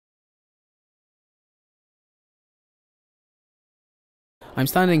I'm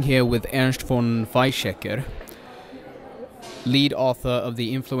standing here with Ernst von Weizsäcker, lead author of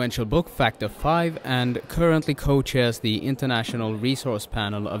the influential book Factor 5 and currently co-chairs the International Resource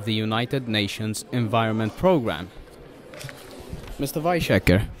Panel of the United Nations Environment Programme. Mr.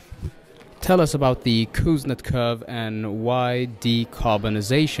 Weizsäcker, tell us about the Kuznets curve and why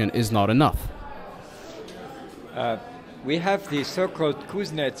decarbonization is not enough. We have the so-called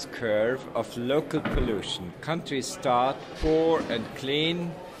Kuznets curve of local pollution. Countries start poor and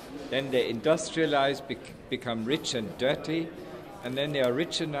clean, then they industrialize, become rich and dirty, and then they are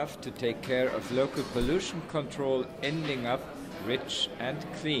rich enough to take care of local pollution control, ending up rich and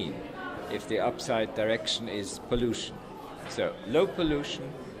clean, if the upside direction is pollution. So, low pollution,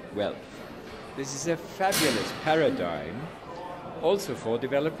 wealth. This is a fabulous paradigm also for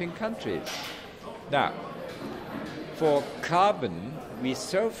developing countries. Now, for carbon, we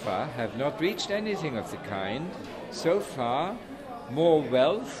so far have not reached anything of the kind. So far, more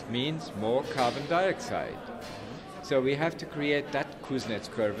wealth means more carbon dioxide. So we have to create that Kuznets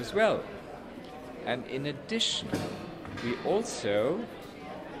curve as well. And in addition, we also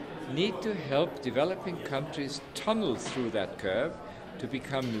need to help developing countries tunnel through that curve to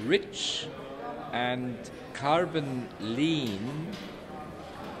become rich and carbon lean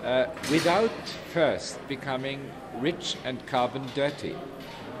without first becoming rich and carbon dirty.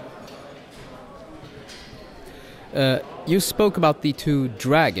 You spoke about the two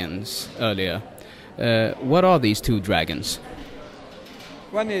dragons earlier. What are these two dragons?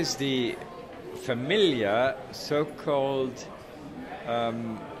 One is the familiar so-called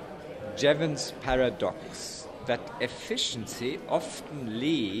Jevons paradox, that efficiency often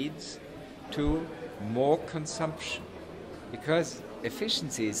leads to more consumption, because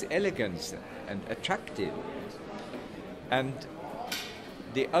efficiency is elegant and attractive. And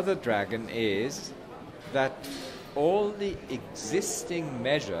the other dragon is that all the existing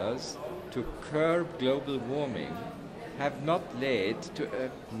measures to curb global warming have not led to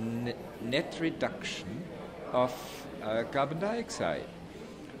a net reduction of carbon dioxide.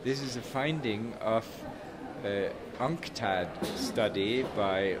 This is a finding of an UNCTAD study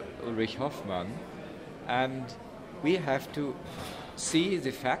by Ulrich Hoffmann, and we have to see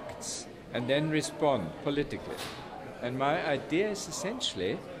the facts and then respond politically. And my idea is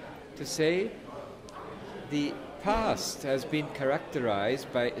essentially to say the past has been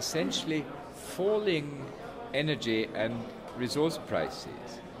characterized by essentially falling energy and resource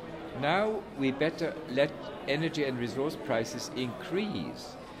prices. Now we better let energy and resource prices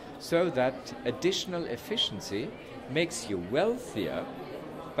increase so that additional efficiency makes you wealthier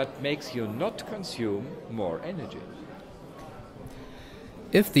but makes you not consume more energy.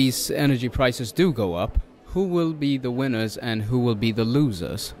 If these energy prices do go up, who will be the winners and who will be the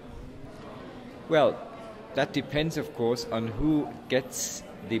losers? Well, that depends, of course, on who gets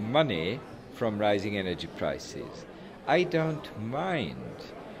the money from rising energy prices. I don't mind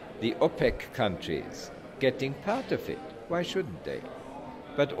the OPEC countries getting part of it. Why shouldn't they?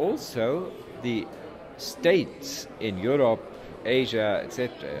 But also the states in Europe, Asia,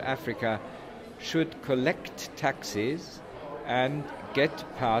 etc., Africa, should collect taxes and get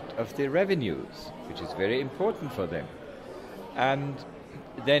part of the revenues, which is very important for them. And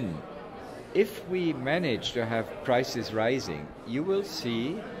then, if we manage to have prices rising, you will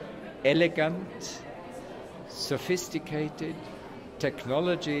see elegant, sophisticated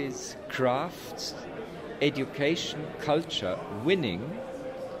technologies, crafts, education, culture winning,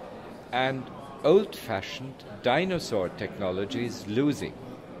 and old-fashioned dinosaur technologies losing.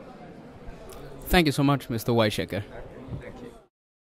 Thank you so much, Mr. Weizsäcker.